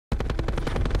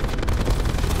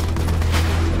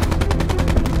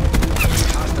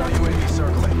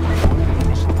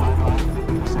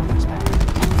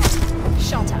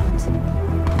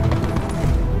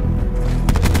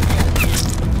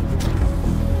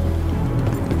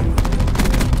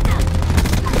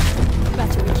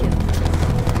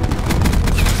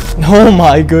Oh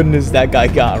my goodness, that guy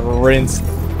got rinsed.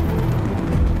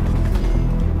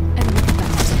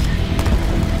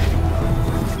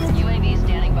 UAV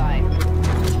standing by.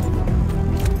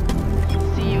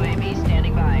 CUAV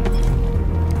standing by.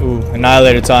 Ooh,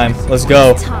 annihilator time. Let's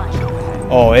go.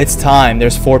 Oh, it's time.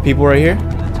 There's 4 people right here.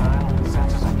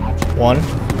 1,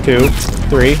 2,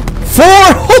 3, 4.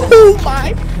 Oh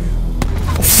my.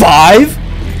 5.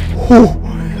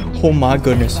 Oh my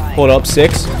goodness. Hold up.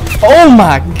 6. Oh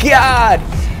my god.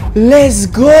 Let's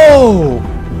go.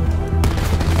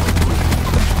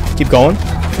 Keep going.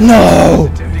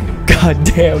 No. God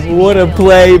damn, what a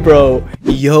play, bro.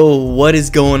 Yo, what is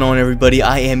going on, everybody?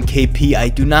 I am KP. I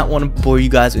do not want to bore you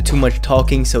guys with too much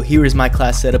talking, so here is my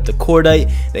class setup: the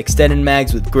Cordite, the extended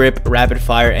mags with grip, rapid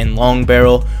fire, and long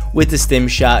barrel with the stim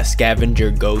shot,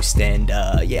 scavenger, ghost, and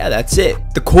yeah, that's it.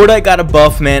 The Cordite got a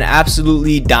buff, man.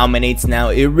 Absolutely dominates now.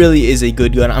 It really is a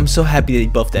good gun. I'm so happy they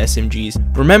buffed the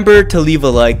SMGs. Remember to leave a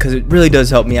like, because it really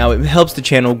does help me out. It helps the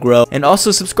channel grow, and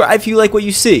also subscribe if you like what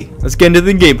you see. Let's get into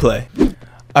the gameplay.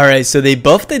 Alright, so they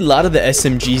buffed a lot of the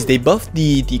SMGs. They buffed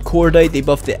the Cordite, they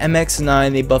buffed the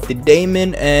MX9, they buffed the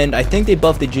Damon, and I think they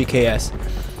buffed the GKS.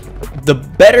 The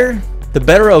better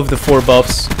of the 4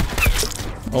 buffs.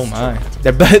 Oh my.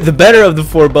 The better of the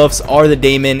 4 buffs are the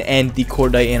Damon and the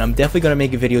Cordite, and I'm definitely going to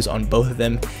make videos on both of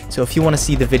them. So if you want to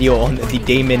see the video on the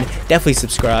Damon, definitely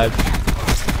subscribe.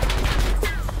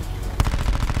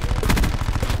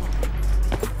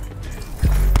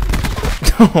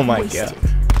 Oh my god.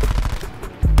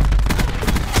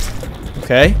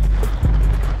 Okay.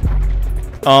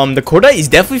 The Cordite is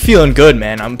definitely feeling good,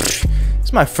 man.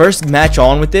 It's my first match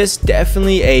on with this.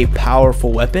 Definitely a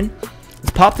powerful weapon.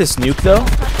 Let's pop this nuke though.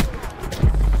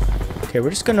 Okay, we're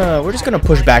just gonna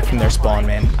push back from their spawn,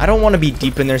 man. I don't want to be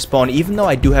deep in their spawn, even though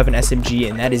I do have an SMG,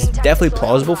 and that is definitely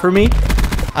plausible for me.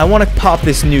 I want to pop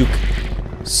this nuke.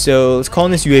 So let's call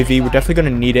in this UAV. We're definitely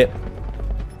gonna need it.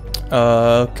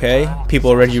 Okay. People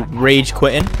already rage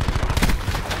quitting.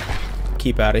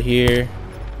 Keep out of here.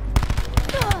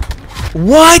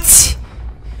 What?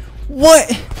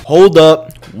 Hold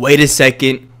up. Wait a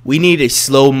second. We need a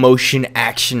slow motion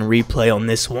action replay on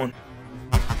this one.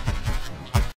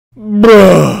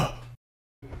 Bruh.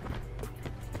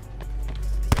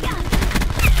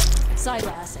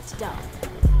 Cyber assets down.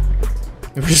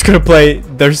 We're just gonna play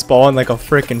their spawn like a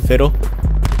freaking fiddle.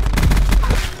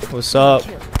 What's up?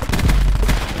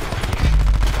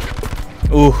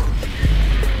 Ooh.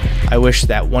 I wish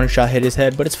that one shot hit his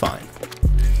head, but it's fine.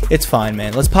 It's fine,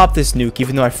 man. Let's pop this nuke,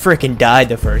 even though I freaking died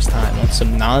the first time on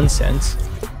some nonsense.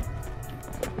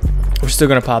 We're still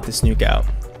gonna pop this nuke out.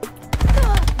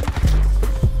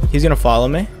 He's gonna follow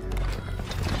me.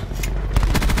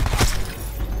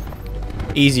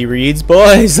 Easy reads,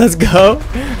 boys. Let's go.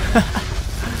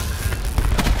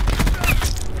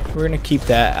 We're gonna keep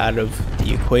that out of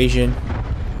the equation.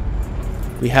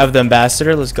 We have the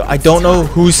ambassador. Let's go. I don't know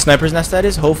whose sniper's nest that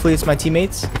is. Hopefully it's my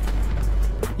teammates.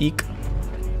 Eek.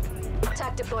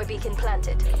 Attack deploy beacon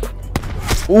planted.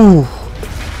 Ooh.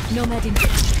 Nomad in.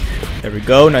 There we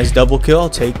go. Nice double kill. I'll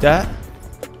take that.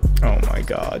 Oh my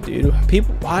god, dude.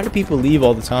 Why do people leave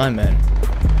all the time, man?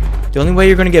 The only way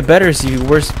you're gonna get better is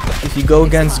if you go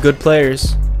against good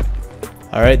players.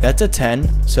 Alright, that's a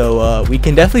 10. So we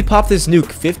can definitely pop this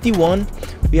nuke. 51.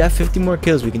 We have 50 more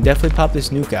kills. We can definitely pop this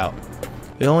nuke out.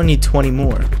 We only need 20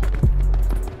 more.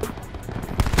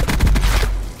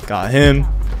 Got him.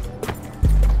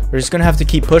 We're just gonna have to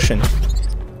keep pushing.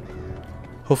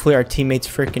 Hopefully our teammates'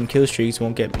 freaking kill streaks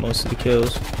won't get most of the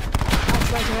kills.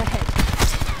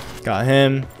 Got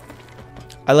him.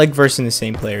 I like versing the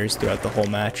same players throughout the whole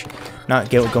match. Not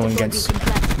going against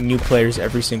new players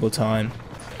every single time.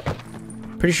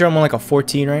 Pretty sure I'm on like a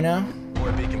 14 right now.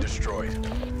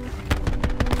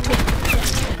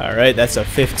 Alright, that's a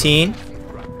 15.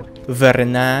 Very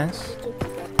nice.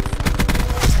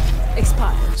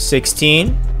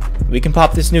 16. We can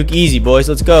pop this nuke easy, boys.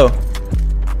 Let's go.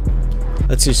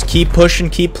 Let's just keep pushing,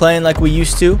 keep playing like we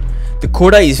used to. The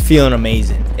Cordite is feeling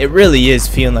amazing. It really is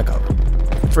feeling like a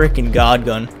freaking god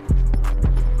gun.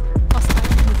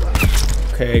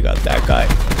 Okay, got that guy.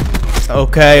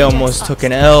 Okay, almost took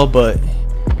an L, but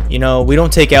you know, we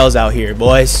don't take L's out here,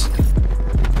 boys.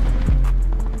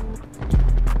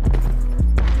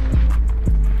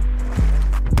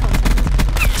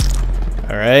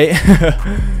 Alright.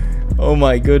 Oh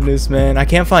my goodness, man. I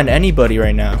can't find anybody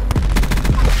right now.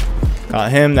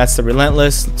 Got him. That's the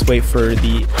relentless. Let's wait for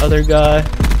the other guy.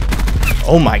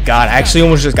 Oh my god. I actually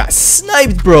almost just got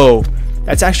sniped, bro.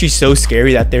 That's actually so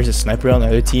scary that there's a sniper on the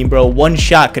other team, bro. One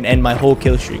shot can end my whole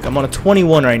kill streak. I'm on a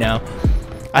 21 right now.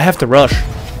 I have to rush.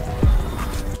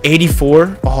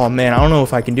 84. Oh man, I don't know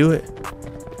if I can do it.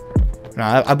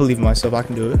 Nah, I believe in myself. I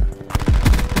can do it.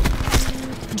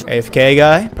 AFK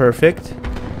guy, perfect.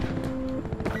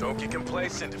 Don't get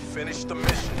complacent. Finish the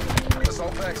mission.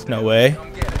 No way.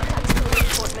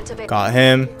 Got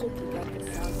him.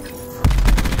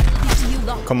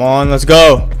 Come on, let's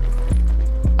go.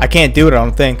 I can't do it, I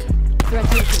don't think.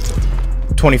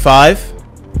 25.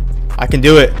 I can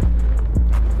do it.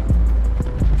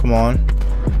 Come on.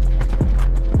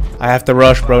 I have to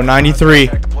rush, bro. 93.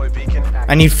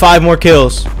 I need 5 more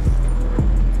kills.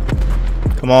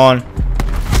 Come on.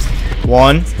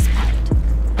 1,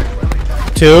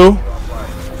 2,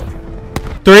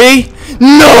 3.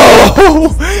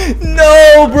 No!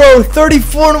 No, bro.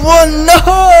 34-1.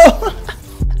 No!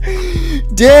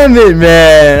 Damn it,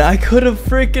 man. I could have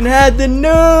freaking had the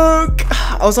nuke.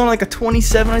 I was on like a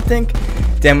 27, I think.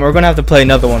 Damn, we're going to have to play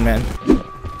another one, man.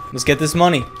 Let's get this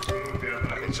money.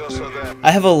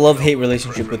 I have a love-hate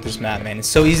relationship with this map, man. It's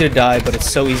so easy to die, but it's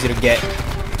so easy to get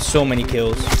so many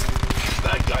kills.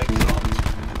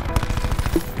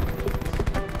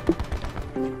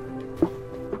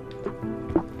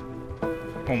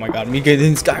 Oh my god, Mika and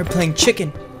this guy are playing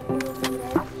chicken.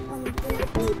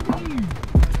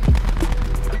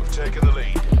 Taking the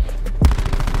lead.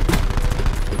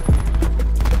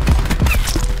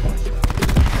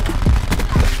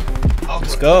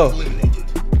 Let's go.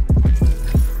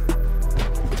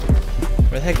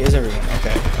 Where the heck is everyone?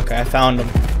 Okay, I found them.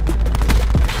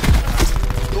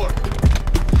 Door.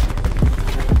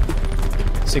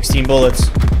 16 bullets.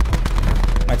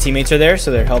 My teammates are there,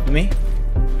 so they're helping me.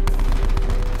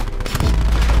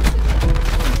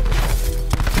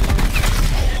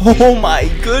 Oh my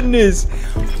goodness.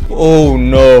 Oh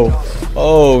no.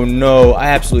 Oh no. I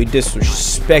absolutely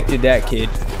disrespected that kid.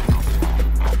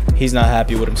 He's not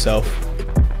happy with himself.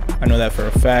 I know that for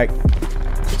a fact.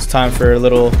 It's time for a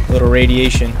little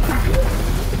radiation.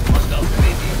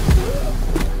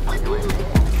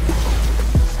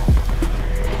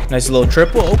 Nice little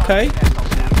triple. Okay.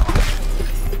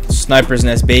 Sniper's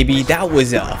nest, baby. That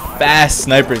was a fast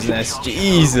sniper's nest.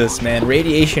 Jesus, man.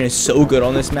 Radiation is so good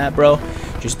on this map, bro.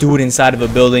 Just do it inside of a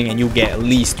building and you'll get at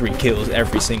least 3 kills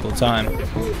every single time.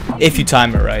 If you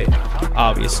time it right,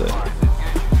 obviously.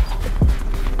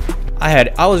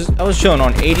 I was chilling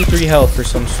on 83 health for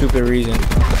some stupid reason.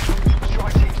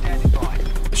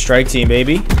 Strike team,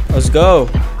 baby. Let's go.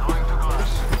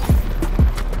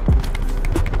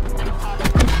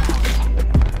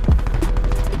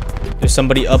 There's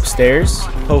somebody upstairs.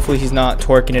 Hopefully he's not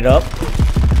twerking it up.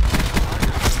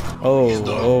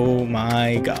 Oh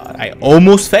my god. I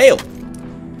almost failed.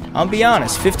 I'll be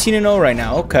honest. 15-0 right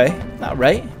now. Okay. Not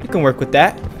right. We can work with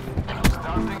that.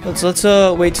 Let's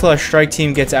wait till our strike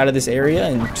team gets out of this area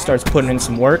and starts putting in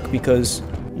some work, because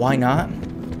why not?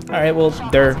 Alright, well,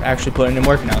 they're actually putting in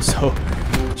work now, so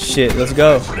shit, let's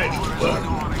go.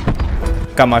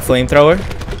 Got my flamethrower.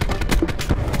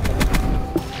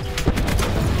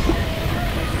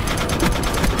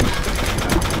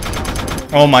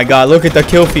 Oh my god, look at the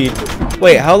kill feed.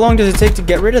 Wait, how long does it take to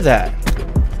get rid of that?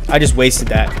 I just wasted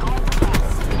that.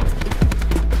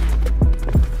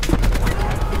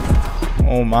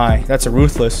 Oh my, that's a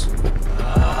ruthless.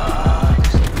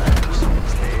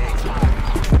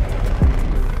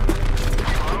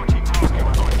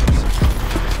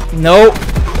 Nope.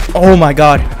 Oh my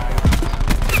god.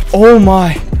 Oh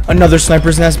my. Another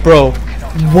sniper's nest, bro.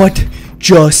 What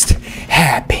just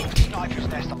happened?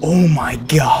 Oh my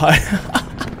god.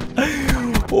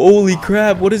 Holy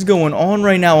crap, what is going on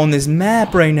right now on this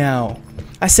map right now?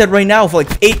 I said right now for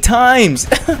like 8 times.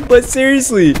 But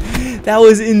seriously, that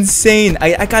was insane.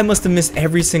 That guy must have missed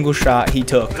every single shot he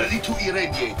took.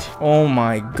 Oh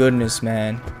my goodness,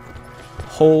 man.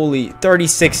 Holy,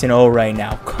 36-0 right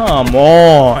now. Come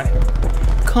on.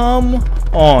 Come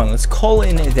on. Let's call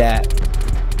in that.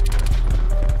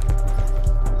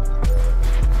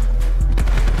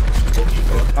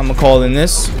 I'm gonna call in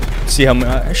this. See how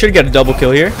I should get a double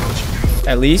kill here,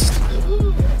 at least,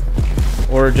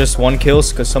 or just 1 kill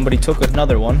because somebody took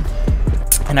another one,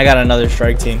 and I got another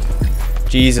strike team.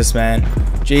 Jesus, man,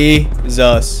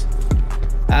 Jesus,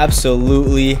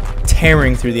 absolutely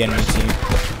tearing through the enemy team.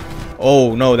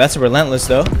 Oh no, that's a relentless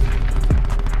though.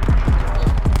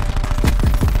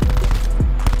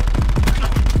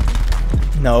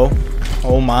 No.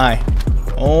 Oh my.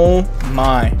 Oh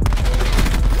my.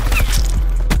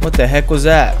 What the heck was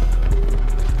that?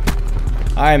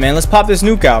 Alright, man, let's pop this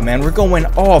nuke out, man. We're going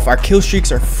off. Our kill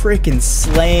streaks are freaking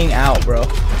slaying out, bro.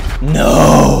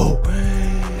 No!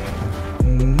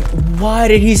 Why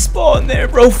did he spawn there,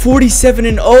 bro?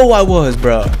 47-0 I was,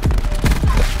 bro.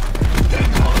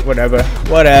 Whatever.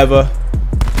 Whatever.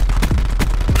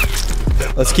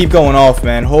 Let's keep going off,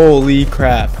 man. Holy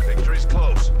crap. Victory's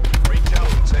close. Reach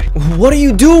out and take. What are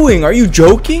you doing? Are you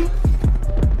joking?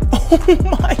 Oh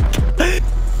my god.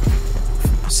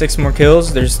 6 more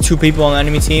kills. There's 2 people on the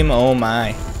enemy team. Oh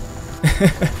my.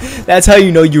 That's how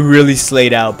you know you really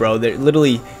slayed out, bro. There are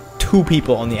literally 2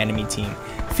 people on the enemy team.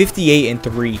 58 and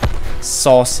 3.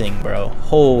 Saucing, bro.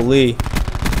 Holy.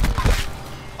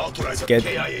 Let's get,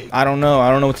 I don't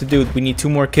know what to do. We need 2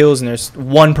 more kills and there's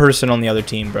 1 person on the other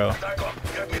team, bro.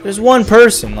 There's 1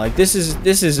 person. Like this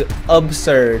is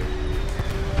absurd.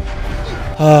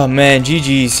 Oh man,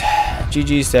 GG's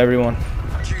to everyone.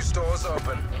 Q stores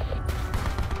open.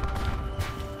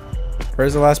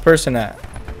 Where's the last person at?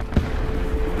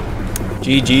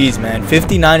 GG's, man.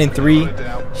 59 and 3.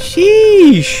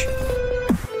 Sheesh.